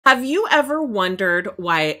Have you ever wondered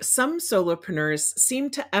why some solopreneurs seem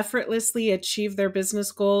to effortlessly achieve their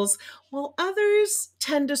business goals while others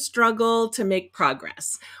tend to struggle to make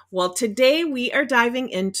progress? Well, today we are diving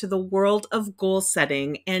into the world of goal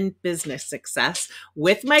setting and business success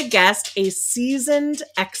with my guest, a seasoned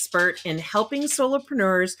expert in helping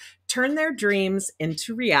solopreneurs turn their dreams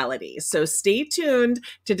into reality. So stay tuned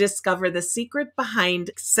to discover the secret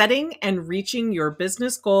behind setting and reaching your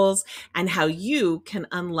business goals and how you can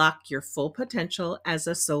unlock your full potential as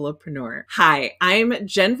a solopreneur. Hi, I'm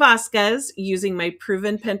Jen Vasquez. Using my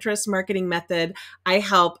proven Pinterest marketing method, I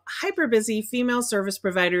help hyper-busy female service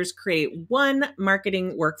providers create one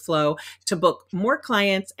marketing workflow to book more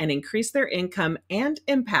clients and increase their income and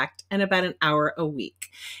impact in about an hour a week.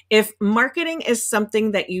 If marketing is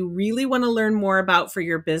something that you really want to learn more about for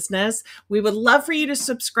your business, we would love for you to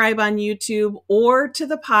subscribe on YouTube or to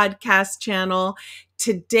the podcast channel.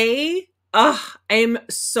 Today, I'm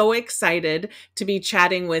so excited to be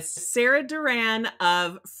chatting with Sarah Duran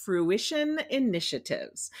of Fruition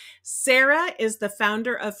Initiatives. Sarah is the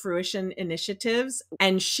founder of Fruition Initiatives,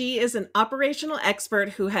 and she is an operational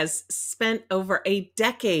expert who has spent over a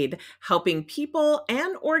decade helping people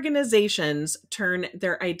and organizations turn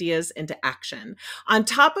their ideas into action. On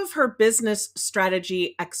top of her business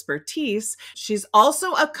strategy expertise, she's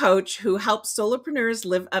also a coach who helps solopreneurs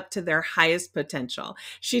live up to their highest potential.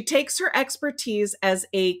 She takes her expertise as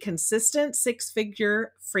a consistent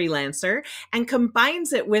six-figure freelancer and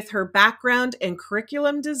combines it with her background in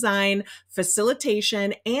curriculum design,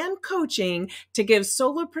 facilitation, and coaching to give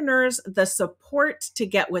solopreneurs the support to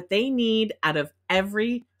get what they need out of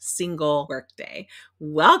every single workday.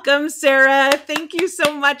 Welcome, Sarah. Thank you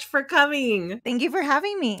so much for coming. Thank you for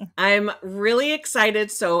having me. I'm really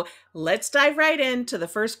excited. So let's dive right into the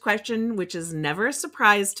first question, which is never a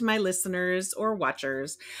surprise to my listeners or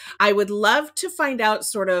watchers. I would love to find out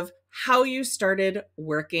sort of how you started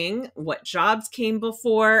working, what jobs came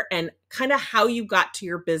before, and kind of how you got to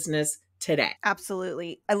your business today.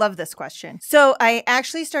 Absolutely. I love this question. So I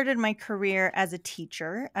actually started my career as a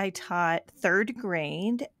teacher. I taught third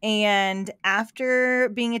grade. And after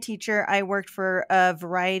being a teacher, I worked for a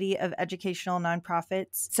variety of educational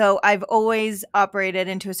nonprofits. So I've always operated,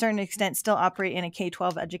 and to a certain extent, still operate in a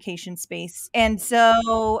K-12 education space. And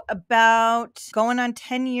so about going on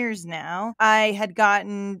 10 years now, I had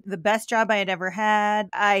gotten the best job I had ever had.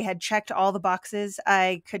 I had checked all the boxes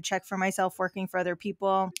I could check for myself working for other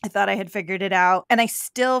people. I thought I had figured it out. And I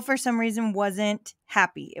still, for some reason, wasn't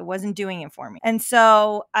happy. It wasn't doing it for me. And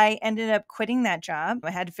so I ended up quitting that job.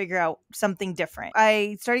 I had to figure out something different.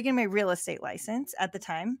 I started getting my real estate license at the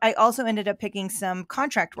time. I also ended up picking some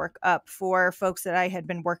contract work up for folks that I had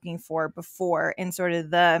been working for before in sort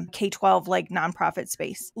of the K-12 like nonprofit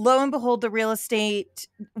space. Lo and behold, the real estate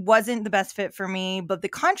wasn't the best fit for me, but the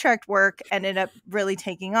contract work ended up really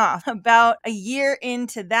taking off. About a year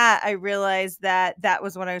into that, I realized that that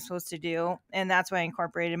was what I was supposed to do. And that's why I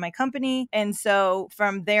incorporated my company. And so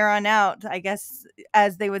from there on out, I guess,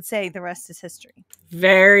 as they would say, the rest is history.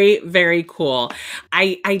 Very, very cool.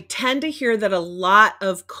 I tend to hear that a lot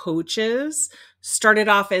of coaches started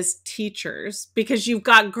off as teachers because you've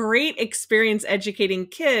got great experience educating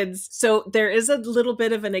kids. So there is a little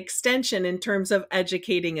bit of an extension in terms of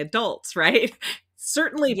educating adults, right?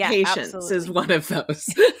 Certainly patience absolutely. is one of those.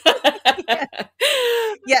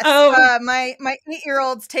 Yes. My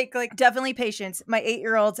 8-year-olds take definitely patience. My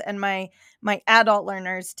 8-year-olds and my adult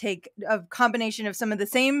learners take a combination of some of the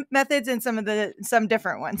same methods and some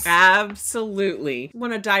different ones. Absolutely. I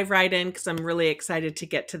want to dive right in because I'm really excited to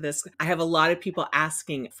get to this. I have a lot of people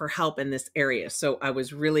asking for help in this area. So I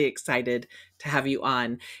was really excited to have you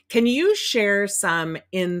on. Can you share some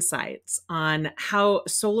insights on how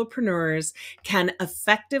solopreneurs can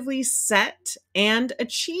effectively set and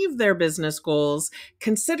achieve their business goals,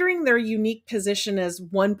 considering their unique position as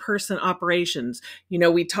one-person operations? You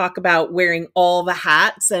know, we talk about wearing all the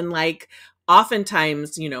hats and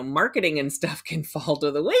oftentimes, marketing and stuff can fall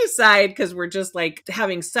to the wayside because we're just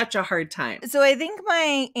having such a hard time. So I think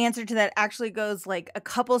my answer to that actually goes a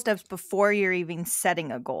couple steps before you're even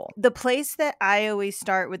setting a goal. The place that I always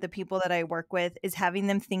start with the people that I work with is having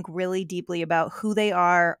them think really deeply about who they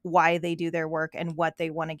are, why they do their work, and what they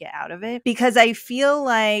want to get out of it. Because I feel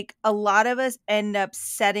like a lot of us end up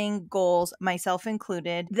setting goals, myself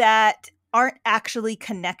included, that aren't actually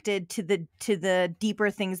connected to the deeper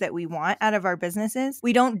things that we want out of our businesses.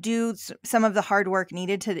 We don't do some of the hard work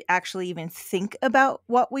needed to actually even think about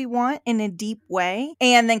what we want in a deep way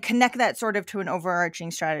and then connect that sort of to an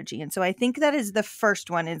overarching strategy. And so I think that is the first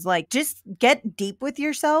one, is like, just get deep with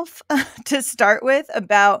yourself to start with,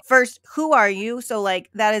 about first, who are you? So like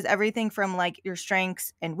that is everything from like your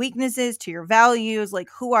strengths and weaknesses to your values. Like,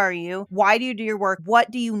 who are you? Why do you do your work?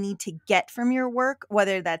 What do you need to get from your work?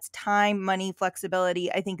 Whether that's time, money,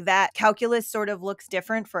 flexibility. I think that calculus sort of looks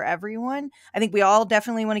different for everyone. I think we all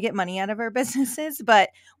definitely want to get money out of our businesses, but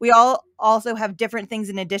we all also have different things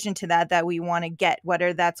in addition to that we want to get,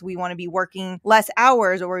 whether that's we want to be working less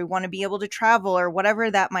hours or we want to be able to travel or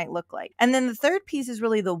whatever that might look like. And then the third piece is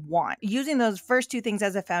really the want. Using those first two things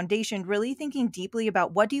as a foundation, really thinking deeply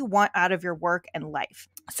about what do you want out of your work and life.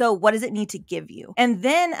 So what does it need to give you? And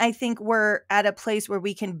then I think we're at a place where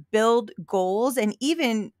we can build goals and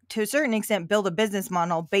even to a certain extent build a business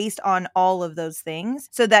model based on all of those things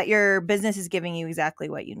so that your business is giving you exactly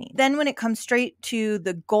what you need. Then when it comes straight to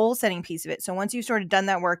the goal setting piece of it, so once you've sort of done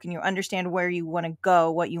that work and you understand where you want to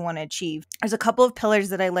go, what you want to achieve, there's a couple of pillars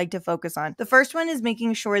that I like to focus on. The first one is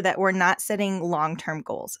making sure that we're not setting long-term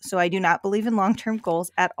goals. So I do not believe in long-term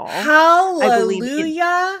goals at all.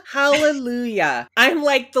 Hallelujah. Hallelujah. I'm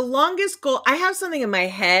like, the longest goal, I have something in my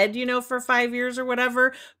head, for 5 years or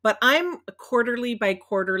whatever, but I'm a quarterly by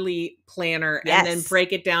quarterly planner and then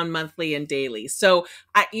break it down monthly and daily. So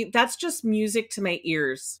that's just music to my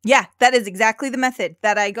ears. Yeah, that is exactly the method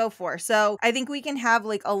that I go for. So I think we can have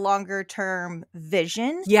like a longer term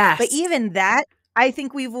vision. Yes. But even that, I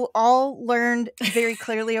think we've all learned very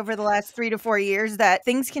clearly over the last 3 to 4 years that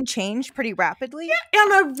things can change pretty rapidly. Yeah,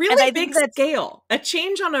 on a really big scale. A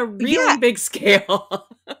change on a really big scale.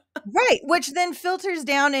 Right. Which then filters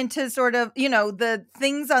down into sort of, the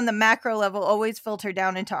things on the macro level always filter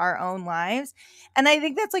down into our own lives. And I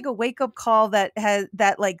think that's like a wake up call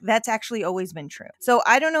that's actually always been true. So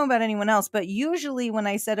I don't know about anyone else, but usually when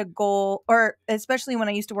I set a goal, or especially when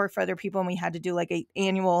I used to work for other people and we had to do like an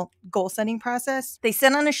annual goal setting process, they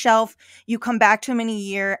sit on a shelf, you come back to them in a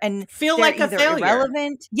year and feel like a failure.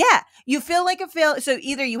 Irrelevant. Yeah. You feel like a failure. So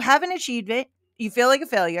either you haven't achieved it, you feel like a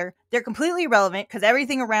failure, they're completely irrelevant because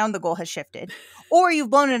everything around the goal has shifted, or you've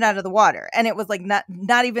blown it out of the water and it was like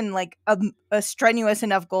not even like a strenuous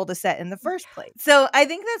enough goal to set in the first place. So I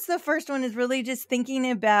think that's the first one, is really just thinking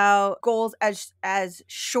about goals as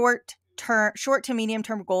short to medium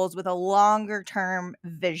term goals with a longer term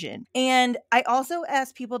vision. And I also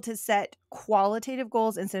ask people to set qualitative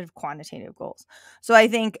goals instead of quantitative goals. So I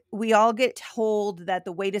think we all get told that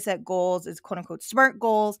the way to set goals is quote unquote SMART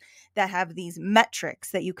goals that have these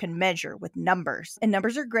metrics that you can measure with numbers. And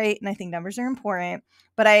numbers are great. And I think numbers are important.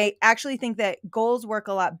 But I actually think that goals work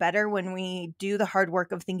a lot better when we do the hard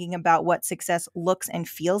work of thinking about what success looks and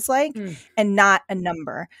feels like and not a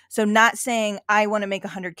number. So not saying I want to make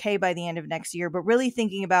 100K by the end of next year, but really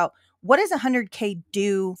thinking about, what does 100K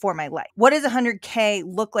do for my life? What does 100K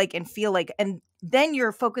look like and feel like? And then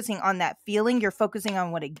you're focusing on that feeling. You're focusing on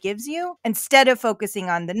what it gives you instead of focusing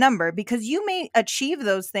on the number, because you may achieve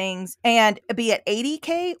those things and be at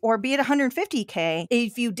 80K or be at 150K.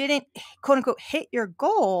 If you didn't quote unquote hit your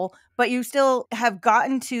goal, but you still have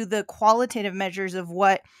gotten to the qualitative measures of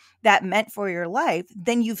what that meant for your life,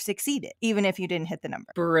 then you've succeeded, even if you didn't hit the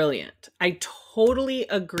number. Brilliant. I totally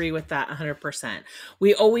agree with that 100%.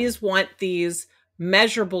 We always want these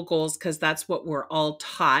measurable goals because that's what we're all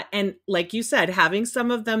taught. And like you said, having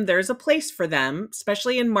some of them, there's a place for them,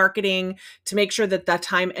 especially in marketing, to make sure that that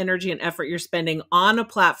time, energy, and effort you're spending on a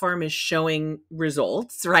platform is showing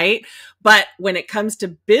results, right? But when it comes to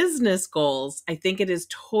business goals, I think it is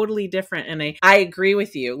totally different. And I agree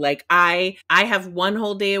with you. Like I have one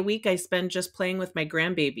whole day a week I spend just playing with my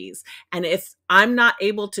grandbabies. And if I'm not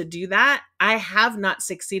able to do that, I have not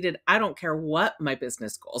succeeded. I don't care what my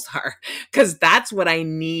business goals are, because that's what I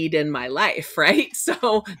need in my life, right?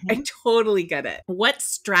 So I totally get it. What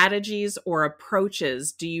strategies or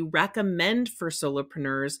approaches do you recommend for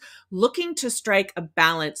solopreneurs looking to strike a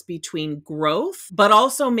balance between growth, but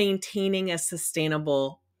also maintaining a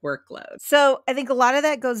sustainable workload? So I think a lot of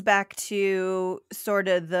that goes back to sort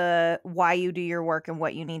of the why you do your work and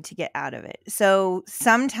what you need to get out of it. So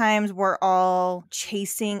sometimes we're all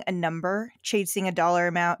chasing a number, chasing a dollar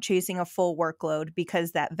amount, chasing a full workload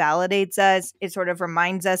because that validates us. It sort of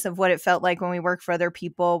reminds us of what it felt like when we worked for other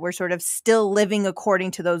people. We're sort of still living according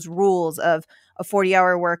to those rules of, a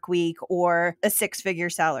 40-hour work week or a 6-figure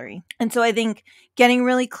salary. And so I think getting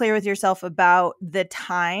really clear with yourself about the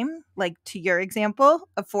time, like to your example,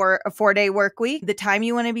 for a 4-day work week, the time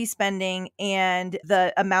you want to be spending and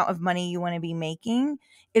the amount of money you want to be making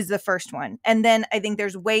is the first one. And then I think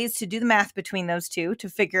there's ways to do the math between those two to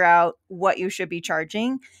figure out what you should be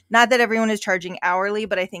charging. Not that everyone is charging hourly,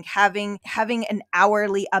 but I think having an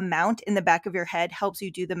hourly amount in the back of your head helps you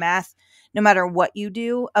do the math no matter what you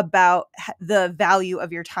do about the value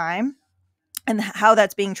of your time and how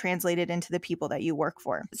that's being translated into the people that you work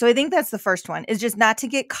for. So I think that's the first one, is just not to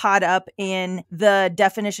get caught up in the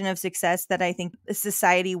definition of success that I think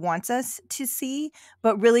society wants us to see,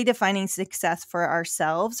 but really defining success for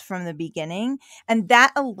ourselves from the beginning. And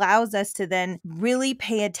that allows us to then really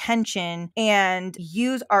pay attention and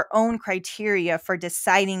use our own criteria for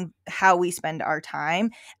deciding how we spend our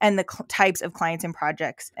time and the types of clients and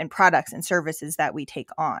projects and products and services that we take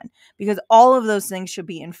on. Because all of those things should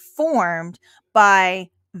be informed by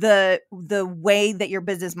the way that your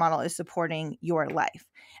business model is supporting your life.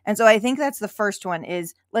 And so I think that's the first one,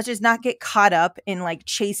 is let's just not get caught up in like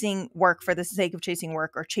chasing work for the sake of chasing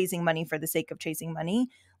work or chasing money for the sake of chasing money.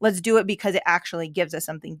 Let's do it because it actually gives us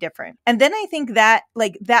something different. And then I think that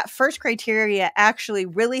like that first criteria actually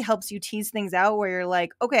really helps you tease things out where you're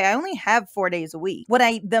like, okay, I only have 4 days a week.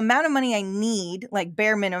 The amount of money I need, like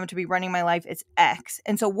bare minimum to be running my life, is X.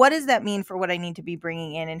 And so what does that mean for what I need to be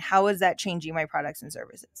bringing in, and how is that changing my products and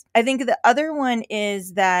services? I think the other one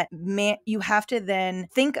is that you have to then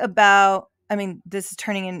think about, I mean, this is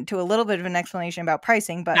turning into a little bit of an explanation about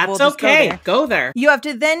pricing, but we'll just go there. You have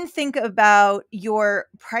to then think about your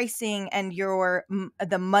pricing and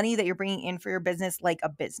the money that you're bringing in for your business like a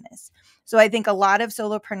business. So I think a lot of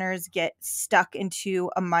solopreneurs get stuck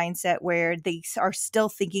into a mindset where they are still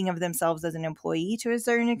thinking of themselves as an employee to a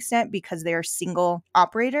certain extent because they are single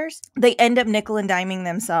operators. They end up nickel and diming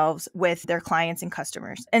themselves with their clients and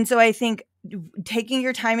customers. And so I think taking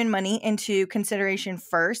your time and money into consideration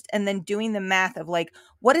first, and then doing the math of like,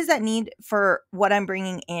 what does that need for what I'm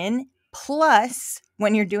bringing in? Plus,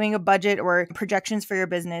 when you're doing a budget or projections for your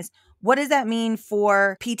business, what does that mean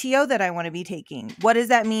for PTO that I want to be taking? What does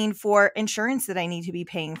that mean for insurance that I need to be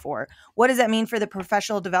paying for? What does that mean for the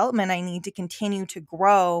professional development I need to continue to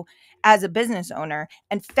grow as a business owner?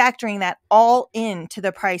 And factoring that all into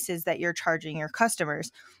the prices that you're charging your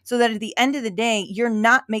customers, so that at the end of the day, you're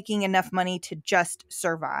not making enough money to just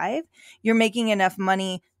survive. You're making enough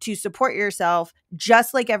money to support yourself,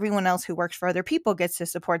 just like everyone else who works for other people gets to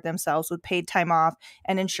support themselves with paid time off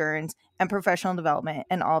and insurance and professional development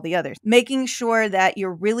and all the others. Making sure that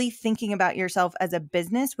you're really thinking about yourself as a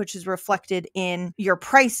business, which is reflected in your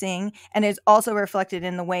pricing and is also reflected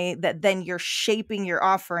in the way that then you're shaping your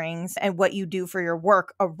offerings and what you do for your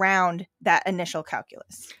work around that initial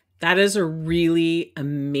calculus. That is a really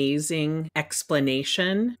amazing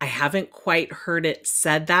explanation. I haven't quite heard it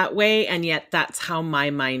said that way, and yet that's how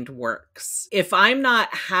my mind works. If I'm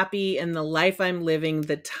not happy in the life I'm living,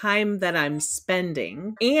 the time that I'm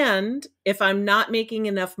spending, and if I'm not making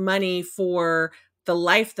enough money for the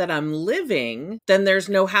life that I'm living, then there's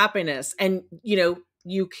no happiness. And,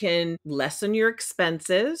 you can lessen your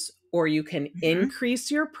expenses, or you can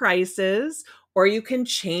increase your prices, or you can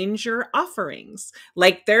change your offerings.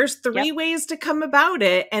 Like there's three ways to come about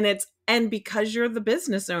it. And because you're the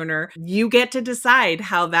business owner, you get to decide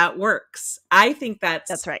how that works. I think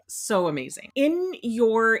that's right. So amazing. In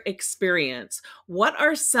your experience, what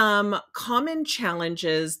are some common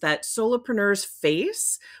challenges that solopreneurs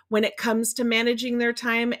face when it comes to managing their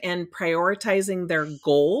time and prioritizing their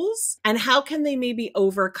goals? And how can they maybe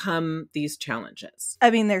overcome these challenges? I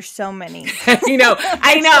mean, there's so many.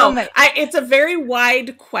 I know. So it's a very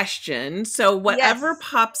wide question. So whatever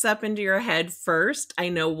pops up into your head first, I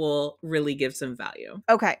know will really give some value.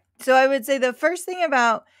 Okay. So I would say the first thing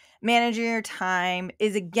about managing your time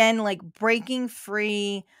is, again, like breaking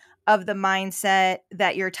free of the mindset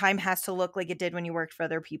that your time has to look like it did when you worked for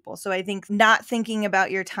other people. So I think not thinking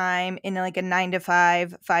about your time in like a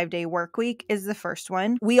 9-to-5, 5-day work week is the first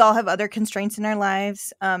one. We all have other constraints in our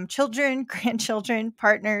lives, children, grandchildren,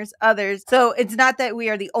 partners, others. So it's not that we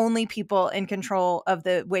are the only people in control of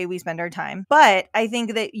the way we spend our time. But I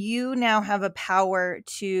think that you now have a power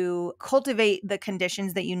to cultivate the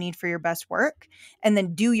conditions that you need for your best work, and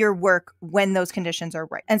then do your work when those conditions are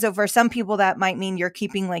right. And so for some people, that might mean you're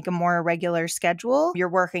keeping like a more irregular schedule. You're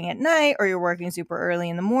working at night or you're working super early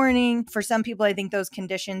in the morning. For some people, I think those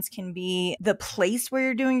conditions can be the place where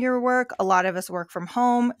you're doing your work. A lot of us work from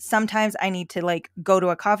home. Sometimes I need to like go to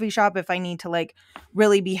a coffee shop if I need to like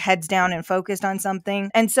really be heads down and focused on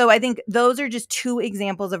something. And so I think those are just two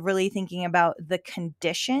examples of really thinking about the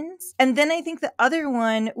conditions. And then I think the other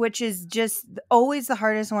one, which is just always the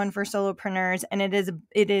hardest one for solopreneurs, and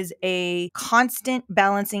it is a constant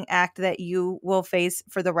balancing act that you will face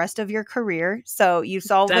for the rest of your career. So you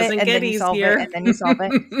solve it and then you solve it and then you solve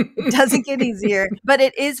it. It doesn't get easier, but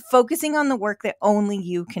it is focusing on the work that only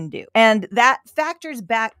you can do. And that factors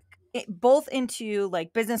back both into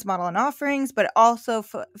like business model and offerings, but also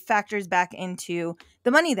factors back into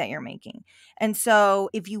the money that you're making. And so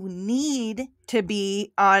if you need to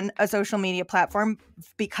be on a social media platform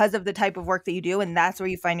because of the type of work that you do, and that's where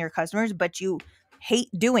you find your customers, but you hate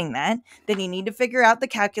doing that, then you need to figure out the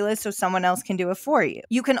calculus so someone else can do it for you.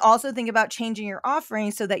 You can also think about changing your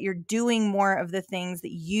offering so that you're doing more of the things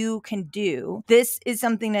that you can do. This is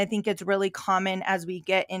something that I think it's really common as we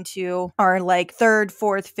get into our like third,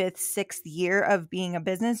 fourth, fifth, sixth year of being a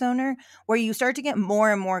business owner, where you start to get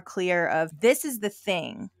more and more clear of this is the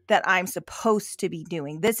thing that I'm supposed to be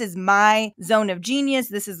doing. This is my zone of genius.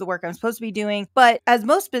 This is the work I'm supposed to be doing. But as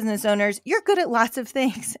most business owners, you're good at lots of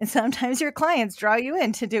things. And sometimes your clients draw you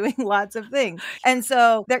into doing lots of things. And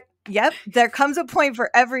so there comes a point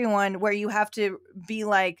for everyone where you have to be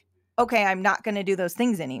like, okay, I'm not going to do those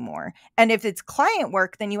things anymore. And if it's client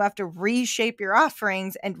work, then you have to reshape your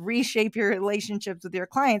offerings and reshape your relationships with your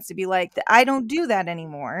clients to be like, I don't do that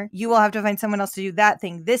anymore. You will have to find someone else to do that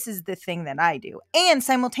thing. This is the thing that I do. And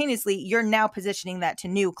simultaneously, you're now positioning that to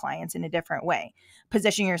new clients in a different way,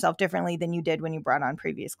 positioning yourself differently than you did when you brought on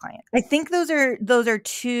previous clients. I think those are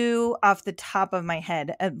two off the top of my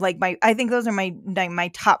head. I think those are my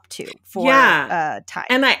top two for time.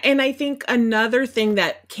 And I think another thing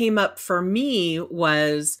that came up for me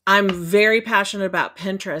was I'm very passionate about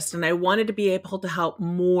Pinterest and I wanted to be able to help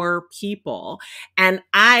more people. And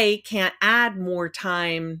I can't add more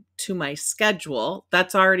time to my schedule.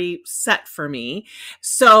 That's already set for me.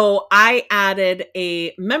 So I added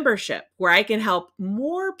a membership where I can help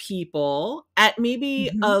more people at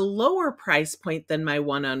maybe a lower price point than my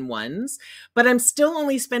one-on-ones, but I'm still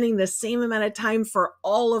only spending the same amount of time for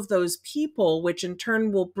all of those people, which in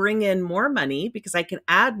turn will bring in more money because I can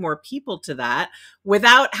add more people to that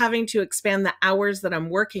without having to expand the hours that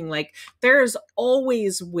I'm working. Like there's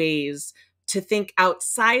always ways to think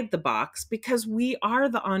outside the box because we are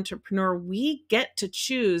the entrepreneur. We get to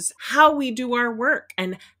choose how we do our work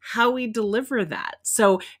and how we deliver that.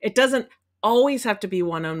 So it doesn't always have to be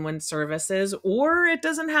one-on-one services, or it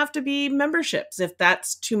doesn't have to be memberships if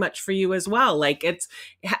that's too much for you as well. Like it's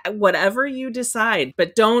whatever you decide,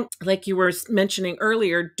 but don't, like you were mentioning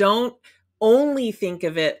earlier, don't only think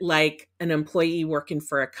of it like an employee working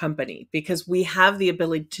for a company, because we have the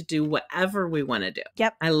ability to do whatever we want to do.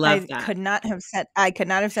 Yep. I love that. I could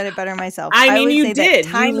not have said it better myself. I mean, you did.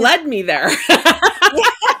 You led me there.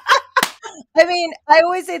 I mean, I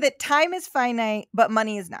always say that time is finite, but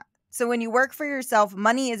money is not. So when you work for yourself,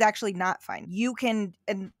 money is actually not finite. You can,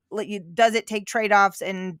 does it take trade-offs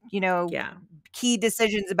and, key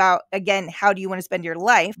decisions about, again, how do you want to spend your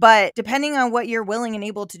life? But depending on what you're willing and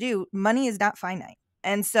able to do, money is not finite.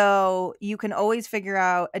 And so you can always figure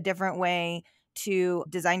out a different way to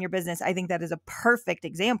design your business. I think that is a perfect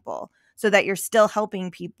example, so that you're still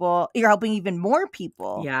helping people. You're helping even more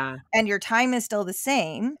people. Yeah. And your time is still the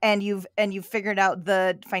same. And you've figured out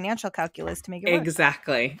the financial calculus to make it work.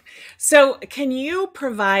 Exactly. So can you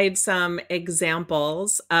provide some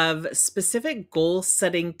examples of specific goal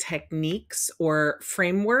setting techniques or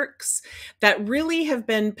frameworks that really have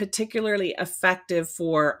been particularly effective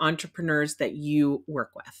for entrepreneurs that you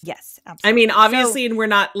work with? Yes, absolutely. I mean, obviously, and we're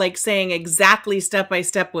not like saying exactly step by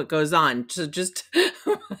step what goes on. So just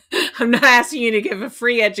I'm not asking you to give a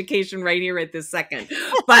free education right here at this second,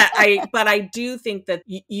 but I do think that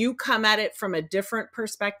you come at it from a different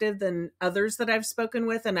perspective than others that I've spoken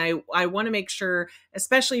with. And I want to make sure,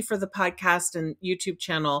 especially for the podcast and YouTube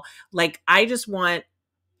channel, like I just want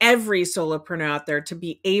every solopreneur out there to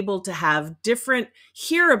be able to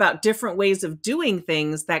hear about different ways of doing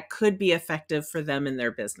things that could be effective for them in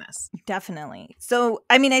their business. Definitely. So,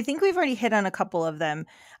 I mean, I think we've already hit on a couple of them.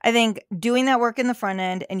 I think doing that work in the front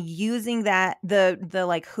end and using that, the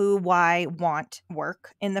like who, why, want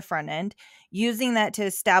work in the front end, using that to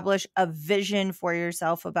establish a vision for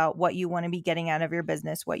yourself about what you want to be getting out of your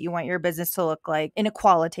business, what you want your business to look like in a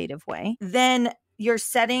qualitative way. Then you're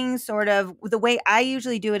setting sort of, the way I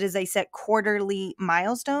usually do it is I set quarterly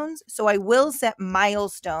milestones. So I will set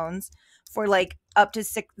milestones for like up to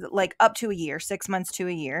up to a year, 6 months to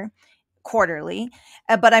a year, quarterly.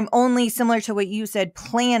 But I'm only, similar to what you said,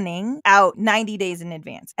 planning out 90 days in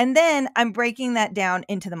advance. And then I'm breaking that down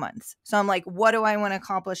into the months. So I'm like, what do I want to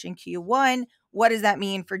accomplish in Q1? What does that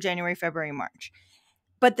mean for January, February, March?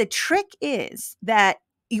 But the trick is that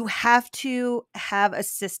you have to have a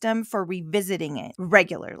system for revisiting it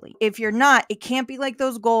regularly. If you're not, it can't be like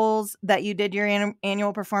those goals that you did your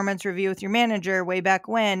annual performance review with your manager way back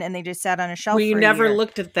when, and they just sat on a Well, shelf you for a never year.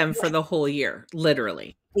 looked at them for the whole year,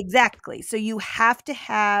 literally. Exactly. So you have to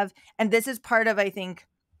have, and this is part of, I think,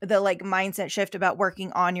 the like mindset shift about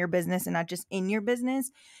working on your business and not just in your business.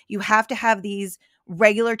 You have to have these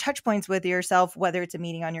regular touch points with yourself, whether it's a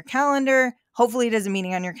meeting on your calendar. Hopefully it is a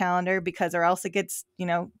meeting on your calendar, because or else it gets,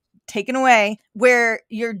 taken away, where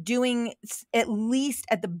you're doing, at least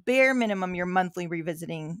at the bare minimum, you're monthly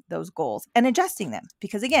revisiting those goals and adjusting them,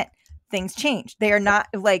 because again, things change. They are not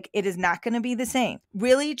like, it is not going to be the same.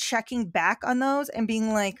 Really checking back on those and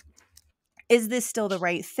being like, is this still the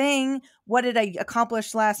right thing? What did I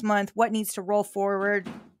accomplish last month? What needs to roll forward?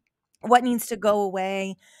 What needs to go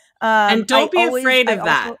away? And don't be afraid I of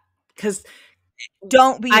that, also because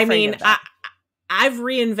don't be I afraid mean, of that. I've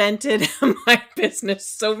reinvented my business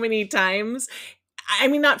so many times. I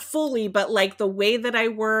mean, not fully, but like the way that I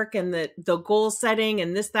work and the goal setting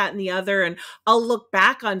and this, that, and the other. And I'll look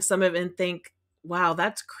back on some of it and think, wow,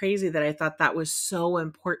 that's crazy that I thought that was so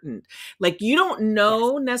important. Like, you don't Yes.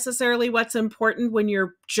 know necessarily what's important when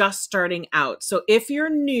you're just starting out. So if you're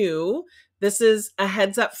new, this is a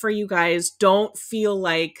heads up for you guys. Don't feel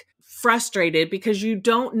like frustrated because you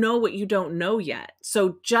don't know what you don't know yet.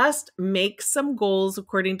 So just make some goals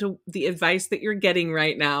according to the advice that you're getting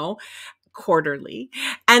right now, quarterly.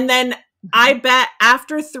 And then I bet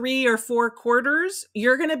after 3 or 4 quarters,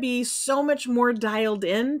 you're going to be so much more dialed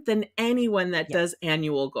in than anyone that Yes. does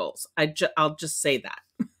annual goals. I'll just say that.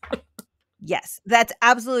 Yes, that's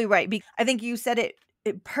absolutely right. I think you said it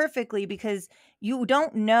perfectly, because you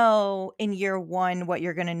don't know in year one what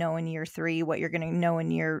you're going to know in year three, what you're going to know in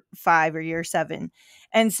year 5 or year 7.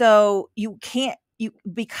 And so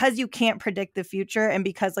because you can't predict the future, and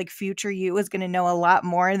because like future you is going to know a lot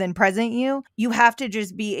more than present you have to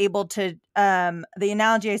just be able to, the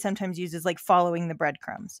analogy I sometimes use is like following the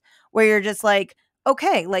breadcrumbs, where you're just like,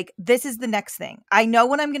 okay, like this is the next thing. I know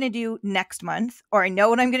what I'm going to do next month, or I know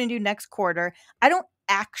what I'm going to do next quarter. I don't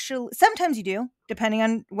actually, sometimes you do, depending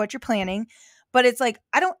on what you're planning, but it's like,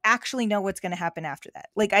 I don't actually know what's going to happen after that.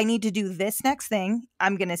 Like, I need to do this next thing.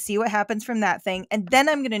 I'm going to see what happens from that thing. And then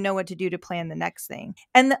I'm going to know what to do to plan the next thing.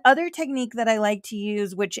 And the other technique that I like to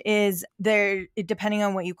use, which is there, depending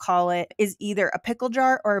on what you call it, is either a pickle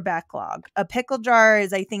jar or a backlog. A pickle jar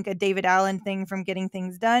is, I think, a David Allen thing from Getting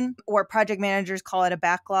Things Done, or project managers call it a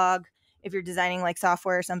backlog if you're designing like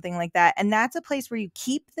software or something like that. And that's a place where you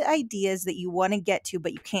keep the ideas that you want to get to,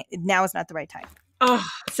 but you can't, now is not the right time. Oh,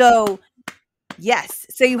 So yes.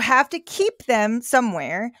 So you have to keep them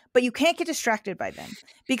somewhere, but you can't get distracted by them,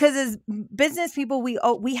 because as business people,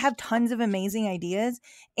 we have tons of amazing ideas.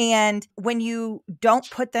 And when you don't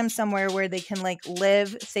put them somewhere where they can like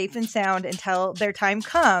live safe and sound until their time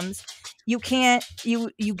comes, you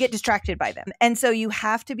get distracted by them. And so you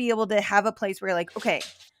have to be able to have a place where you're like, okay,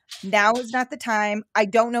 now is not the time. I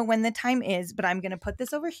don't know when the time is, but I'm going to put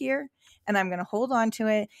this over here and I'm going to hold on to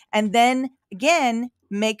it. And then again,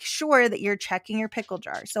 make sure that you're checking your pickle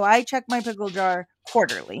jar. So I check my pickle jar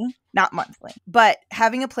quarterly, not monthly, but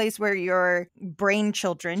having a place where your brain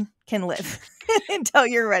children can live until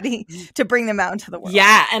you're ready to bring them out into the world.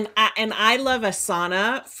 yeah. And I love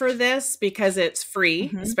Asana for this because it's free,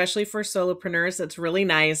 Mhm. especially for solopreneurs. It's really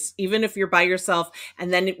nice, even if you're by yourself.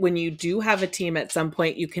 And then when you do have a team at some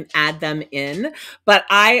point, you can add them in. But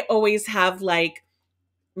I always have like,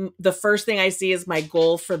 the first thing I see is my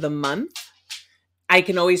goal for the month. I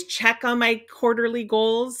can always check on my quarterly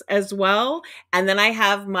goals as well. And then I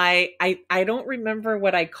have I don't remember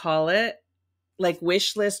what I call it, like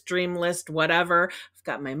wish list, dream list, whatever. I've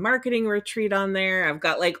got my marketing retreat on there. I've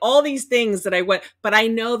got like all these things that I went, but I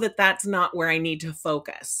know that that's not where I need to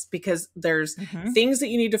focus, because there's Mhm. things that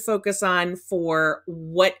you need to focus on for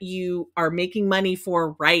what you are making money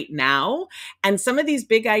for right now. And some of these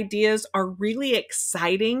big ideas are really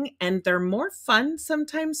exciting and they're more fun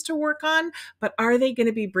sometimes to work on, but are they going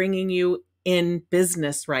to be bringing you in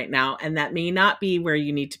business right now? And that may not be where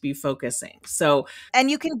you need to be focusing. So And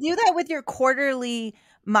you can do that with your quarterly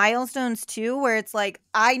milestones too, where it's like,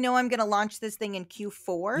 I know I'm going to launch this thing in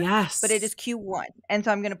Q4, but it is yes. Q1. And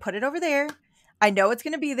so I'm going to put it over there. I know it's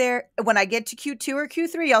going to be there. When I get to Q2 or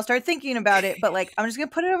Q3, I'll start thinking about it, but like, I'm just going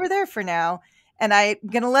to put it over there for now. and I'm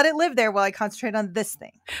going to let it live there while I concentrate on this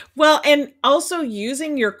thing. Well, and also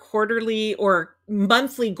using your quarterly or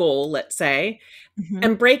monthly goal, let's say, Mm-hmm.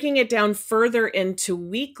 and breaking it down further into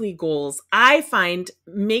weekly goals, I find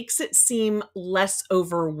makes it seem less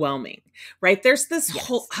overwhelming, right? There's this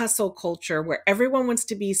whole Yes. hustle culture where everyone wants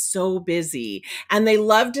to be so busy and they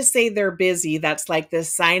love to say they're busy. That's like the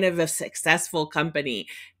sign of a successful company.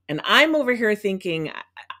 And I'm over here thinking,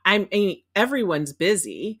 I mean, everyone's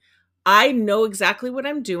busy. I know exactly what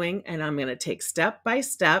I'm doing and I'm going to take step by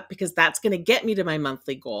step because that's going to get me to my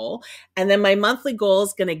monthly goal. And then my monthly goal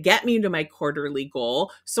is going to get me to my quarterly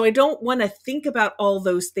goal. So I don't want to think about all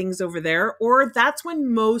those things over there, or that's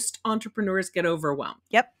when most entrepreneurs get overwhelmed.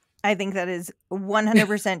 Yep. I think that is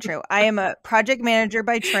 100% true. I am a project manager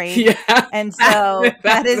by trade. Yeah. And so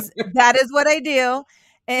That's that is what I do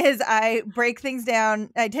is I break things down.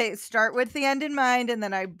 Start with the end in mind, and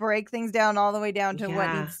then I break things down all the way down to what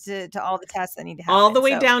yeah. needs to all the tasks that need to All the happen.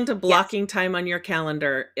 way So down to yes. blocking time on your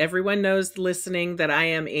calendar. Everyone knows listening that I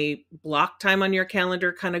am a block time on your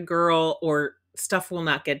calendar kind of girl, or stuff will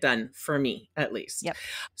not get done for me, at least. Yep.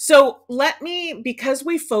 So because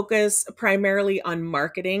we focus primarily on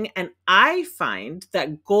marketing, and I find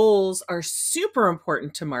that goals are super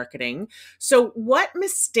important to marketing. So what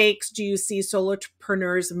mistakes do you see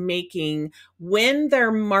solopreneurs making when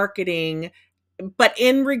they're marketing, but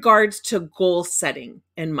in regards to goal setting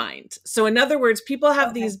in mind? So in other words, people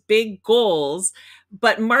have Okay. these big goals,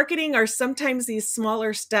 but marketing are sometimes these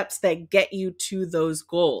smaller steps that get you to those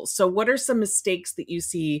goals. So what are some mistakes that you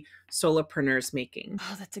see solopreneurs making?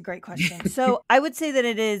 Oh, that's a great question. So I would say that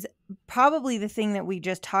it is probably the thing that we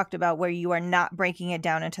just talked about, where you are not breaking it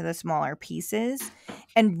down into the smaller pieces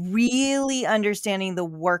and really understanding the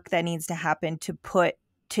work that needs to happen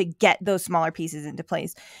to get those smaller pieces into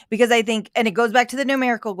place. Because I think, and it goes back to the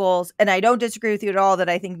numerical goals, and I don't disagree with you at all that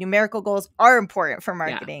I think numerical goals are important for Yeah.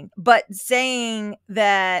 marketing. But saying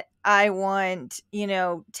that I want,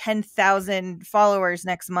 10,000 followers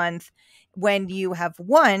next month when you have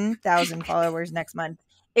 1,000 followers next month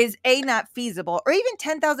is not feasible, or even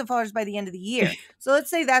 10,000 followers by the end of the year. So let's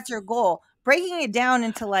say that's your goal. Breaking it down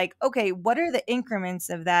into like, okay, what are the increments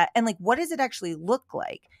of that? And like, what does it actually look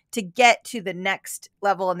like to get to the next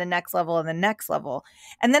level and the next level and the next level?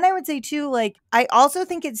 And then I would say too, like, I also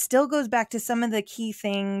think it still goes back to some of the key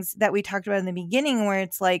things that we talked about in the beginning, where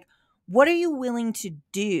it's like, what are you willing to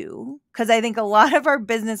do? Because I think a lot of our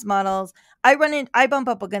business models, I bump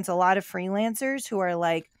up against a lot of freelancers who are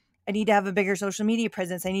like, I need to have a bigger social media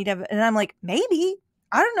presence. I need to have, and I'm like, maybe,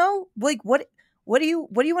 I don't know. Like, what do you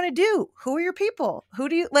want to do? Who are your people? Who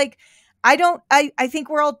do you like? I think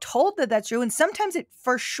we're all told that that's true. And sometimes it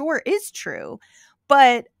for sure is true.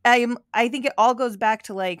 But I think it all goes back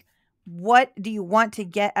to like, what do you want to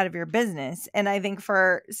get out of your business? And I think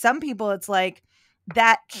for some people, it's like,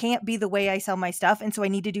 that can't be the way I sell my stuff. And so I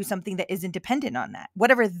need to do something that isn't dependent on that,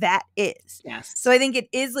 whatever that is. Yes. So I think it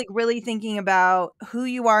is like really thinking about who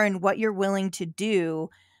you are and what you're willing to do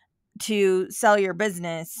to sell your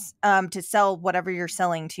business, to sell whatever you're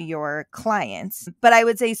selling to your clients. But I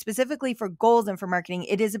would say specifically for goals and for marketing,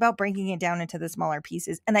 it is about breaking it down into the smaller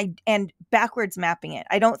pieces and backwards mapping it.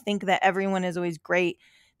 I don't think that everyone is always great.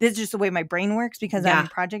 This is just the way my brain works because I'm Yeah. a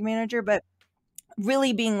project manager, but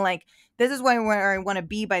really being like, this is where I want to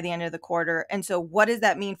be by the end of the quarter. And so what does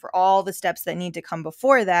that mean for all the steps that need to come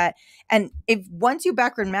before that? And if once you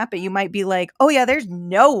backward map it, you might be like, oh yeah, there's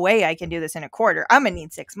no way I can do this in a quarter. I'm going to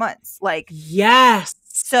need 6 months. Like, Yes.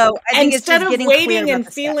 so I think it's Instead just of getting clear waiting about and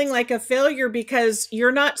the feeling steps. like a failure because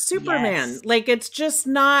you're not Superman. Yes. Like it's just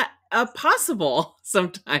not possible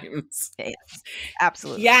sometimes. Yes,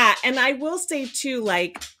 absolutely. Yeah. And I will say too,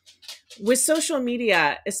 like with social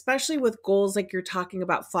media, especially with goals like you're talking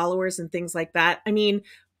about, followers and things like that. I mean,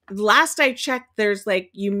 last I checked, there's like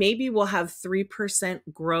you maybe will have 3%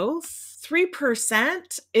 growth.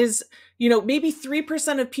 3% is, maybe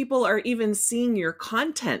 3% of people are even seeing your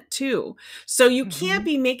content too. So you can't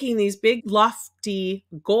be making these big lofty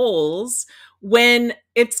goals when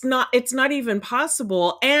it's not even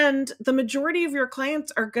possible. And the majority of your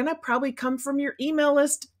clients are going to probably come from your email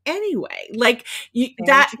list anyway. Like Very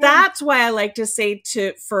true. that's why I like to say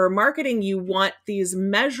for marketing, you want these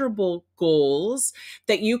measurable goals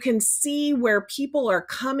that you can see where people are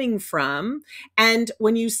coming from. And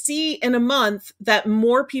when you see in a month that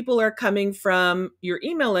more people are coming from your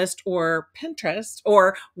email list or Pinterest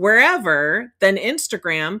or wherever than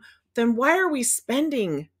Instagram, then why are we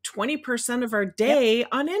spending 20% of our Yep. day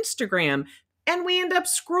on Instagram? And we end up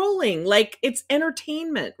scrolling like it's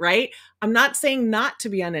entertainment, right? I'm not saying not to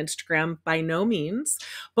be on Instagram by no means.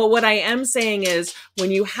 But what I am saying is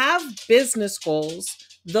when you have business goals,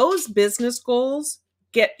 Those business goals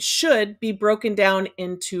should be broken down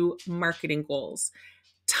into marketing goals.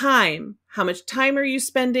 Time, how much time are you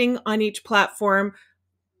spending on each platform?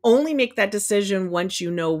 Only make that decision once you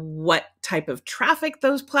know what type of traffic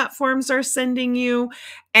those platforms are sending you,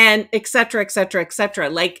 and et cetera, et cetera, et cetera.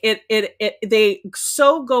 Like they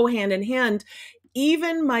so go hand in hand.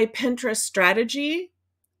 Even my Pinterest strategy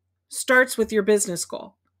starts with your business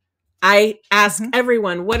goal. I ask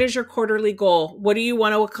everyone, what is your quarterly goal? What do you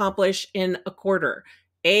want to accomplish in a quarter?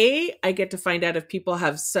 I get to find out if people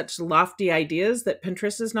have such lofty ideas that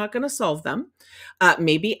Pinterest is not going to solve them.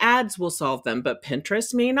 Maybe ads will solve them, but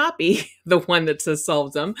Pinterest may not be the one that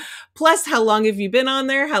solves them. Plus, how long have you been on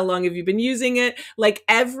there? How long have you been using it? Like,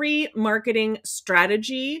 every marketing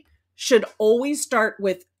strategy should always start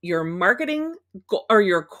with your marketing or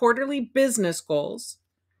your quarterly business goals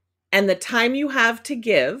and the time you have to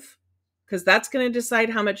give, because that's going to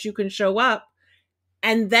decide how much you can show up,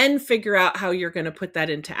 and then figure out how you're going to put that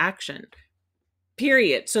into action.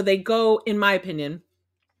 Period. So they go, in my opinion,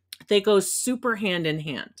 they go super hand in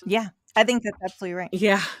hand. Yeah, I think that's absolutely right.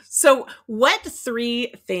 Yeah. So what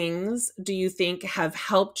 3 things do you think have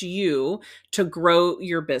helped you to grow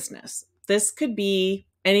your business? This could be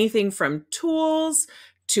anything from tools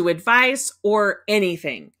to advice or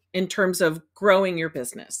anything in terms of growing your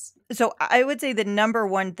business. So I would say the number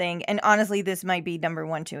one thing, and honestly, this might be number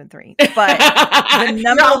 1, 2, and 3, but the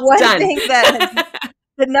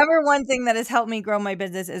number one thing that has helped me grow my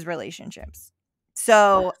business is relationships.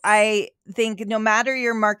 So I think no matter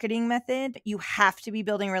your marketing method, you have to be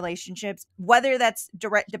building relationships, whether that's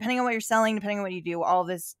direct, depending on what you're selling, depending on what you do, all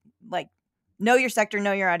this, like, know your sector,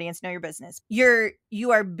 know your audience, know your business.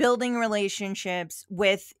 You are building relationships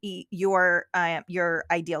with your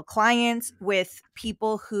ideal clients, with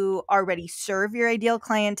people who already serve your ideal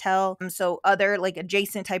clientele. So other, like,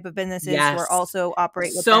 adjacent type of businesses who are also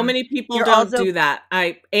operate with so them. many people don't do that.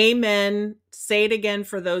 Amen. Say it again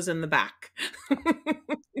for those in the back.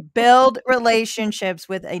 Build relationships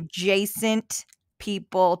with adjacent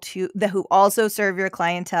people who also serve your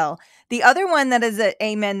clientele. The other one that is an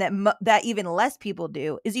amen that even less people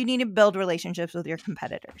do is you need to build relationships with your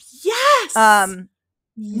competitors. Yes.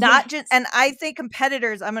 Not just, and I say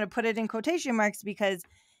competitors, I'm going to put it in quotation marks, because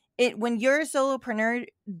when you're a solopreneur,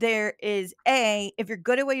 there is if you're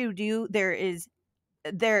good at what you do, there is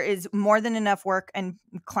more than enough work and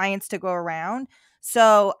clients to go around.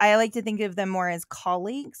 So I like to think of them more as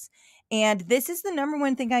colleagues. And this is the number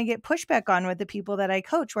one thing I get pushback on with the people that I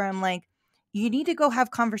coach, where I'm like, you need to go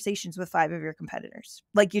have conversations with 5 of your competitors.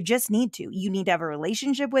 Like, you just need to. You need to have a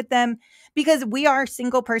relationship with them, because we are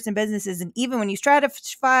single person businesses. And even when you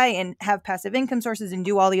stratify and have passive income sources and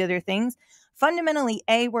do all the other things, fundamentally,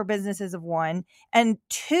 we're businesses of one. And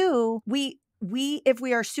 2, if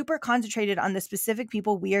we are super concentrated on the specific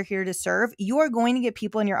people we are here to serve, you are going to get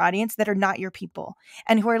people in your audience that are not your people,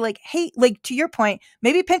 and who are like, hey, like, to your point,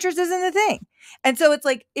 maybe Pinterest isn't the thing. And so it's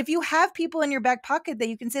like, if you have people in your back pocket that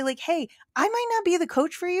you can say, like, hey, I might not be the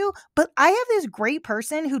coach for you, but I have this great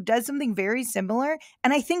person who does something very similar,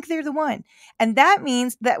 and I think they're the one. And that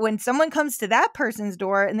means that when someone comes to that person's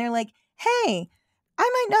door and they're like, hey, I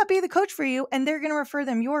might not be the coach for you, and they're going to refer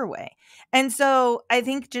them your way. And so I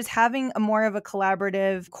think just having a more of a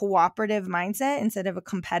collaborative, cooperative mindset instead of a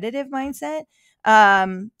competitive mindset.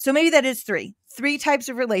 So maybe that is 3 types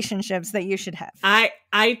of relationships that you should have.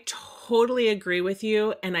 I totally agree with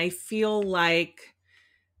you. And I feel like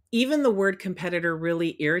even the word competitor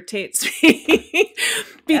really irritates me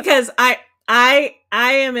because I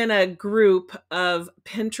am in a group of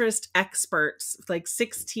Pinterest experts, like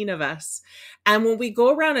 16 of us. And when we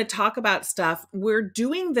go around and talk about stuff, we're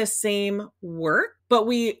doing the same work, but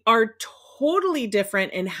we are totally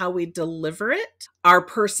different in how we deliver it, our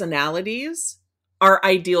personalities, our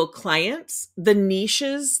ideal clients, the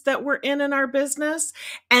niches that we're in our business,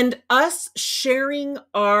 and us sharing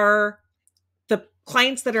the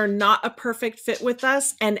clients that are not a perfect fit with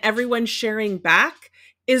us, and everyone sharing back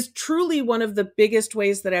is truly one of the biggest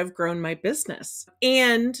ways that I've grown my business.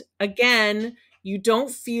 And again, you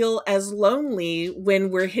don't feel as lonely when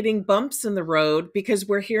we're hitting bumps in the road, because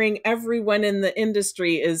we're hearing everyone in the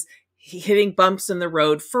industry is hitting bumps in the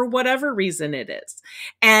road for whatever reason it is.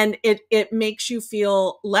 And it makes you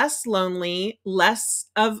feel less lonely, less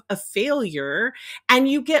of a failure, and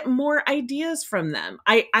you get more ideas from them.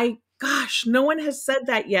 Gosh, no one has said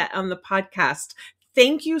that yet on the podcast.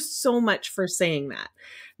 Thank you so much for saying that.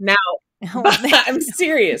 Now, I'm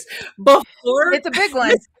serious. It's a big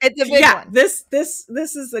one. It's a big one. This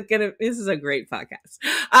is a great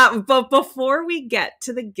podcast. But before we get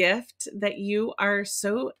to the gift that you are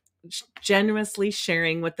so generously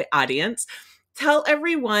sharing with the audience, tell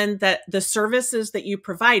everyone that the services that you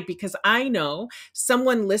provide, because I know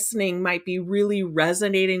someone listening might be really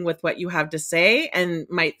resonating with what you have to say and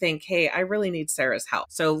might think, hey, I really need Sarah's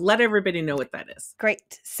help. So let everybody know what that is.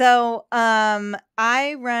 Great. So,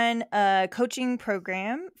 I run a coaching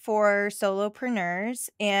program for solopreneurs,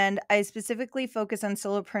 and I specifically focus on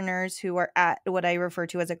solopreneurs who are at what I refer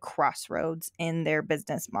to as a crossroads in their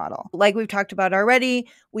business model. Like we've talked about already,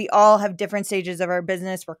 we all have different stages of our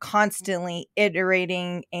business. We're constantly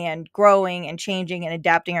iterating and growing and changing and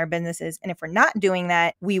adapting our businesses. And if we're not doing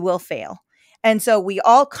that, we will fail. And so we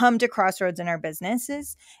all come to crossroads in our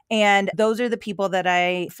businesses. And those are the people that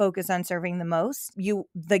I focus on serving the most.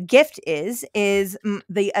 The gift is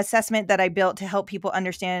the assessment that I built to help people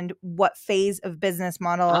understand what phase of business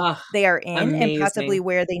model Oh, they are in and possibly amazing.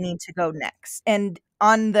 where they need to go next. And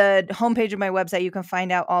on the homepage of my website, you can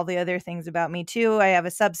find out all the other things about me too. I have a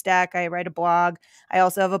Substack, I write a blog, I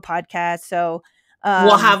also have a podcast. So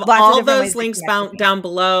We'll have lots of all different those ways to links connect with bound me. down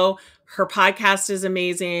below. Her podcast is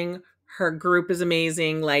amazing. Her group is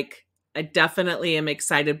amazing. Like, I definitely am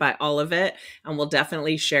excited by all of it, and we'll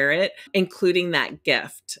definitely share it, including that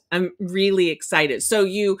gift. I'm really excited. So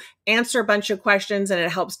you answer a bunch of questions and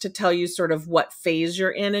it helps to tell you sort of what phase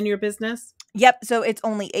you're in your business. Yep. So it's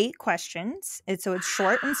only 8 questions. It's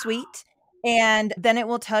short and sweet. And then it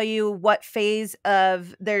will tell you what phase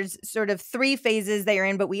of there's sort of 3 phases they are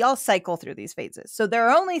in, but we all cycle through these phases. So there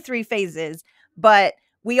are only 3 phases, but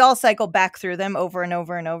we all cycle back through them over and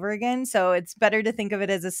over and over again. So it's better to think of it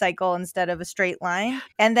as a cycle instead of a straight line.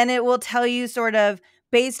 And then it will tell you sort of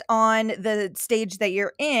based on the stage that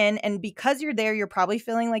you're in. And because you're there, you're probably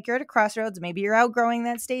feeling like you're at a crossroads. Maybe you're outgrowing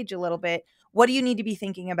that stage a little bit. What do you need to be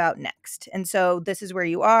thinking about next? And so this is where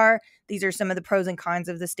you are. These are some of the pros and cons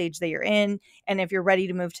of the stage that you're in. And if you're ready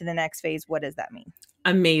to move to the next phase, what does that mean?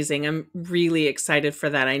 Amazing. I'm really excited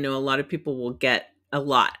for that. I know a lot of people will get a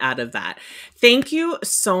lot out of that. Thank you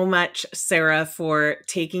so much, Sarah, for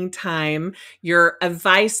taking time. Your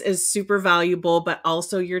advice is super valuable, but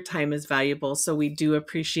also your time is valuable. So we do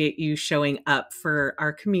appreciate you showing up for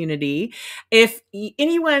our community. If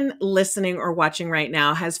anyone listening or watching right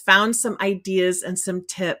now has found some ideas and some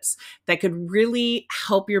tips that could really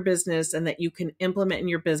help your business and that you can implement in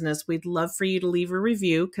your business, we'd love for you to leave a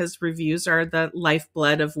review, because reviews are the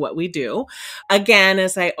lifeblood of what we do. Again,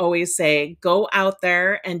 as I always say, go out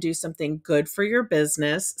there and do something good for your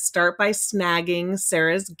business. Start by snagging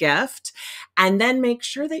Sarah's gift, and then make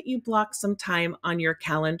sure that you block some time on your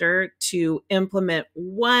calendar to implement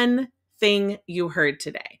one thing you heard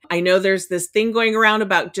today. I know there's this thing going around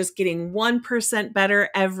about just getting 1% better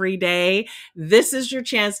every day. This is your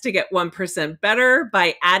chance to get 1% better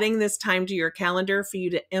by adding this time to your calendar for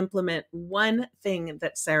you to implement one thing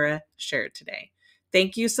that Sarah shared today.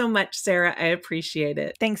 Thank you so much, Sarah. I appreciate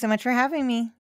it. Thanks so much for having me.